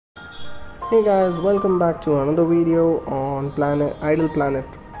Hey guys, welcome back to another video on Idle Planet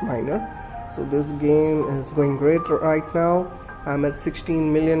Miner. So this game is going great right now. I'm at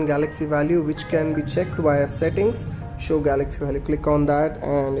 16 million galaxy value, which can be checked via settings, show galaxy value. Click on that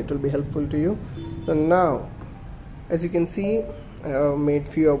and it will be helpful to you. So now, as you can see, I made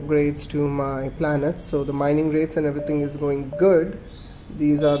few upgrades to my planets. So the mining rates and everything is going good.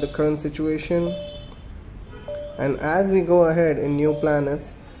 These are the current situation. And as we go ahead in new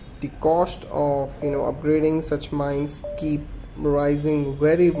planets, the cost of upgrading such mines keep rising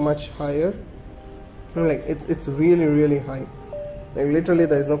very much higher. Like it's really high. Like literally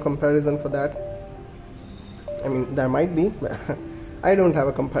there is no comparison for that. I mean, there might be, but I don't have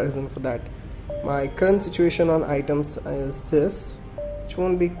a comparison for that. My current situation on items is this, which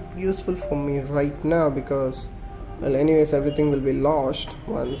won't be useful for me right now because, well, anyways, everything will be lost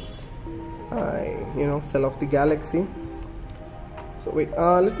once I sell off the galaxy. So wait,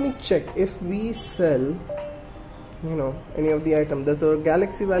 let me check if we sell any of the item. Does our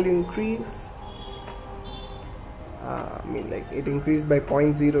galaxy value increase? I mean, like it increased by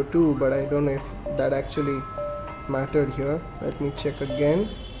 0.02, but I don't know if that actually mattered here. Let me check again.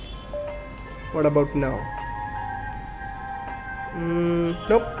 What about now?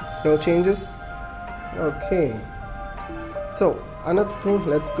 Nope, no changes. Okay, so another thing,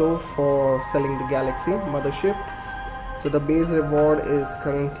 let's go for selling the galaxy mothership. So the base reward is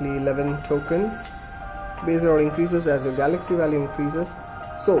currently 11 tokens. Base reward increases as your galaxy value increases.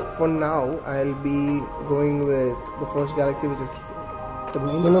 So for now I'll be going with the first galaxy, which is the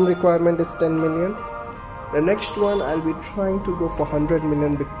minimum requirement is 10 million. The next one I'll be trying to go for 100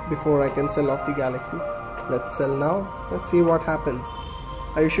 million before I can sell off the galaxy. Let's sell now. Let's see what happens.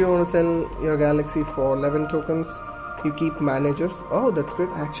 Are you sure you want to sell your galaxy for 11 tokens? You keep managers. Oh, that's great.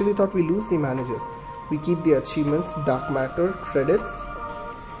 I actually thought we lose the managers. We keep the achievements, dark matter, credits.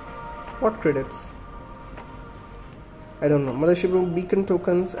 What credits? I don't know. Mothership room, beacon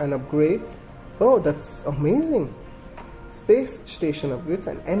tokens and upgrades. Oh, that's amazing. Space station upgrades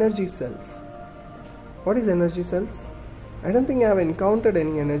and energy cells. What is energy cells? I don't think I have encountered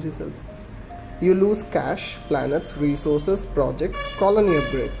any energy cells. You lose cash, planets, resources, projects, colony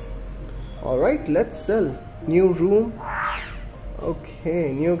upgrades. Alright, let's sell. New room.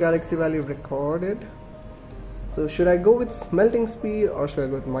 Okay, new galaxy value recorded. So should I go with smelting speed or should I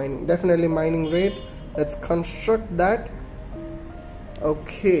go with mining? Definitely mining rate. Let's construct that.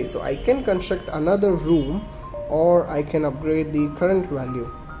 Okay, so I can construct another room or I can upgrade the current value.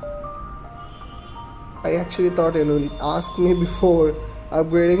 I actually thought it will ask me before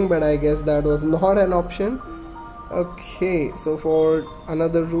upgrading, but I guess that was not an option. Okay, so for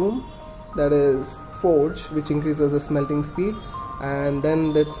another room, that is forge, which increases the smelting speed, and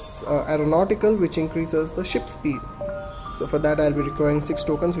then that's aeronautical, which increases the ship speed. So for that I'll be requiring 6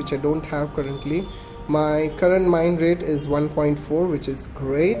 tokens, which I don't have currently. My current mine rate is 1.4, which is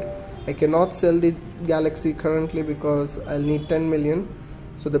great. I cannot sell the galaxy currently because I'll need 10 million.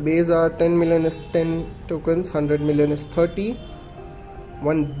 So the base are 10 million is 10 tokens, 100 million is 30,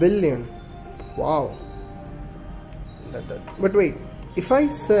 1 billion. Wow. But wait, if I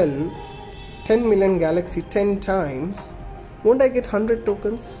sell 10 million galaxy 10 times, won't I get 100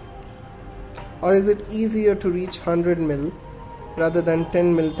 tokens? Or is it easier to reach 100 mil rather than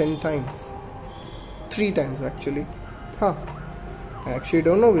 10 mil 10 times? 3 times actually. I actually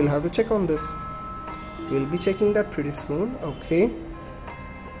don't know. We'll have to check on this. We'll be checking that pretty soon. Okay,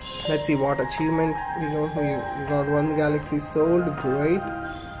 let's see what achievement we got. 1 galaxy sold, great.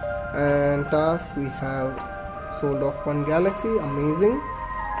 And task, we have sold off 1 galaxy, amazing.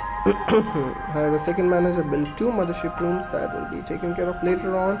 Hire a second manager, build 2 mothership rooms, that will be taken care of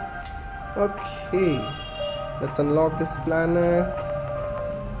later on. Okay, let's unlock this planet,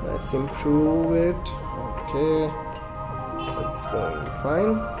 let's improve it. Okay, it's going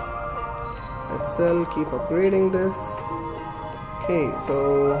fine. Let's sell, keep upgrading this. Okay,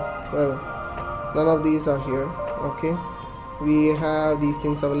 so, well, none of these are here. Okay, we have these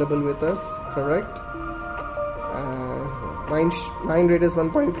things available with us, correct? Mine rate is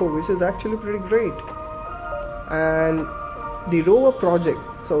 1.4, which is actually pretty great. And the rover project,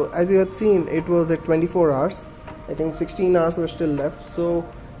 so as you had seen, it was at 24 hours. I think 16 hours were still left, so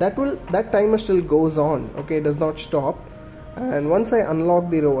that timer still goes on. Okay, it does not stop. And once I unlock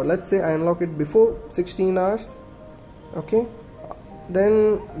the rover, let's say I unlock it before 16 hours, okay,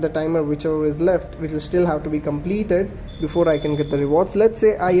 then the timer, whichever is left, which will still have to be completed before I can get the rewards. Let's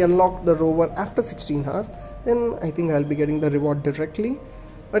say I unlock the rover after 16 hours, then I think I'll be getting the reward directly,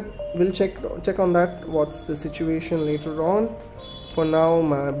 but we'll check on that, what's the situation later on. For now,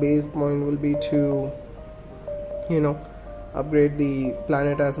 my base point will be to upgrade the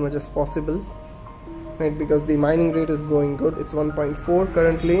planet as much as possible, right? Because the mining rate is going good. It's 1.4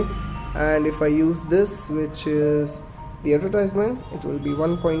 currently, and if I use this, which is the advertisement, it will be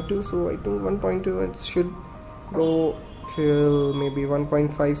 1.2. so I think 1.2, it should go till maybe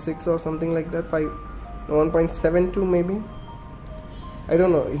 1.56 or something like that. 1.72 maybe, I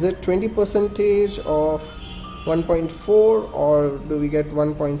don't know. Is it 20% of 1.4 or do we get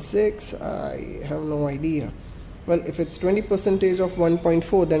 1.6? I have no idea. Well, if it's 20% of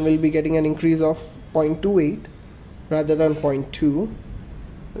 1.4, then we'll be getting an increase of 0.28 rather than 0.2.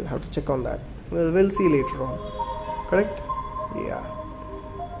 We'll have to check on that. We'll see later on. Correct? Yeah.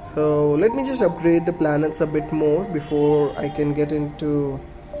 So let me just upgrade the planets a bit more before I can get into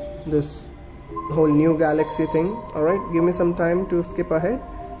this whole new galaxy thing. Alright, give me some time to skip ahead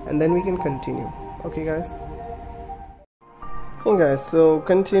and then we can continue. Okay guys. Hey guys, so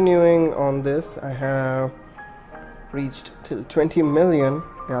continuing on this, I have reached till 20 million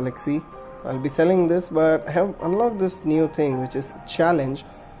galaxy. So I'll be selling this, but I have unlocked this new thing, which is a challenge.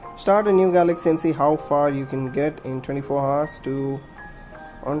 Start a new galaxy and see how far you can get in 24 hours to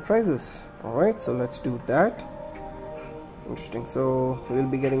earn prizes. Alright, so let's do that. Interesting. So we'll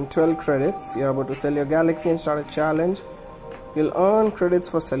be getting 12 credits. You're about to sell your galaxy and start a challenge. You'll earn credits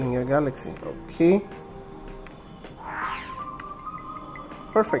for selling your galaxy. Okay,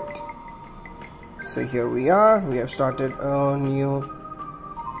 perfect. So here we are. We have started a new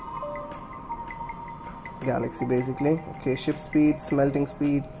galaxy basically. Okay, ship speed, smelting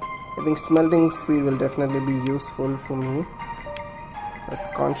speed. I think smelting speed will definitely be useful for me. Let's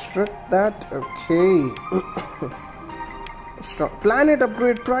construct that. Okay. Planet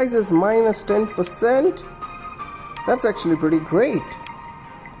upgrade prices minus 10%. That's actually pretty great.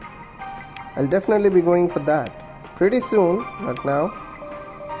 I'll definitely be going for that pretty soon, not now.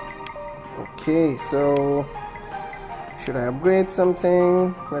 Okay, so should I upgrade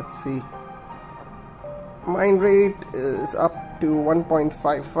something? Let's see. Mine rate is up to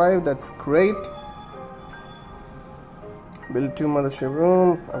 1.55. That's great. Build 2 mothership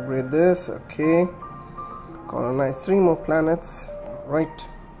room. Upgrade this. Okay. Colonize 3 more planets. Right.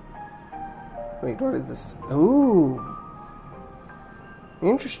 Wait, what is this? Ooh,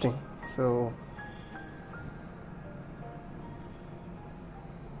 interesting. So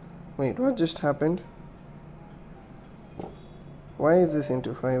wait, what just happened? Why is this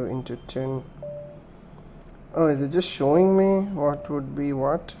into 5 into 10? Oh, is it just showing me what would be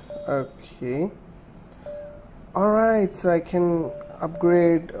what? Okay. Alright, so I can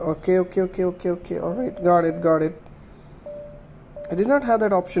upgrade. Okay. Alright, got it. I did not have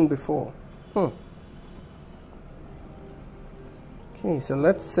that option before. Okay, so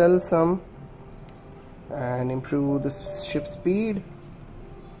let's sell some and improve the ship speed.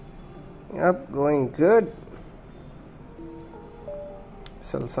 Yep, going good.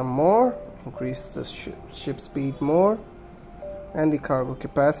 Sell some more, increase the ship speed more, and the cargo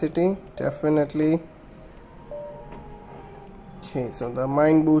capacity definitely. Okay, so the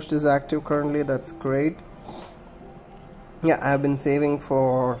mine boost is active currently. That's great. Yeah, I've been saving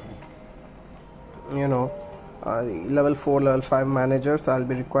for the level 4 level 5 manager, so I'll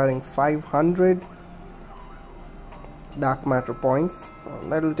be requiring 500 dark matter points.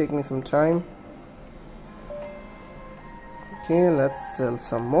 That will take me some time. Okay, let's sell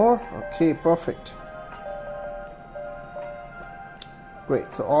some more. Okay, perfect.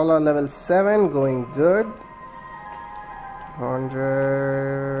 Great, so all are level 7, going good.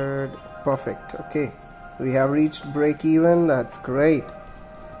 100. Perfect. Okay, we have reached break even. That's great.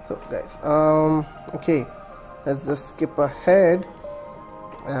 So guys, okay, let's just skip ahead.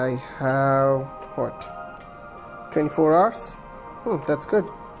 I have what, 24 hours. That's good.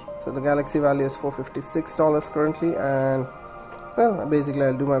 So the galaxy value is $456 currently, and well, basically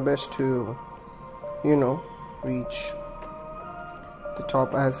I'll do my best to reach the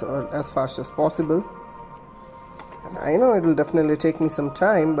top as fast as possible. And I know it will definitely take me some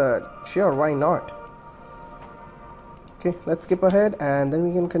time, but sure, why not? Okay, let's skip ahead and then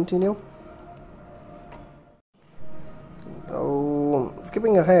we can continue. So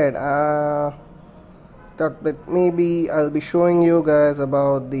skipping ahead, thought that maybe I'll be showing you guys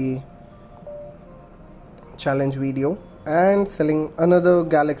about the challenge video and selling another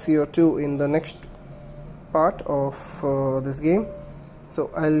galaxy or two in the next part of this game. So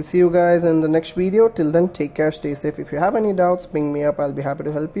I'll see you guys in the next video. Till then, take care, stay safe. If you have any doubts, ping me up, I'll be happy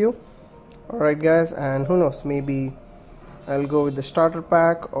to help you. Alright guys, and who knows, maybe I'll go with the starter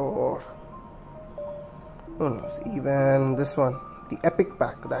pack, or who knows, even this one, the epic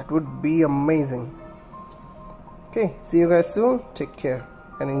pack. That would be amazing. Okay, see you guys soon. Take care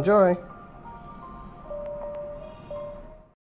and enjoy.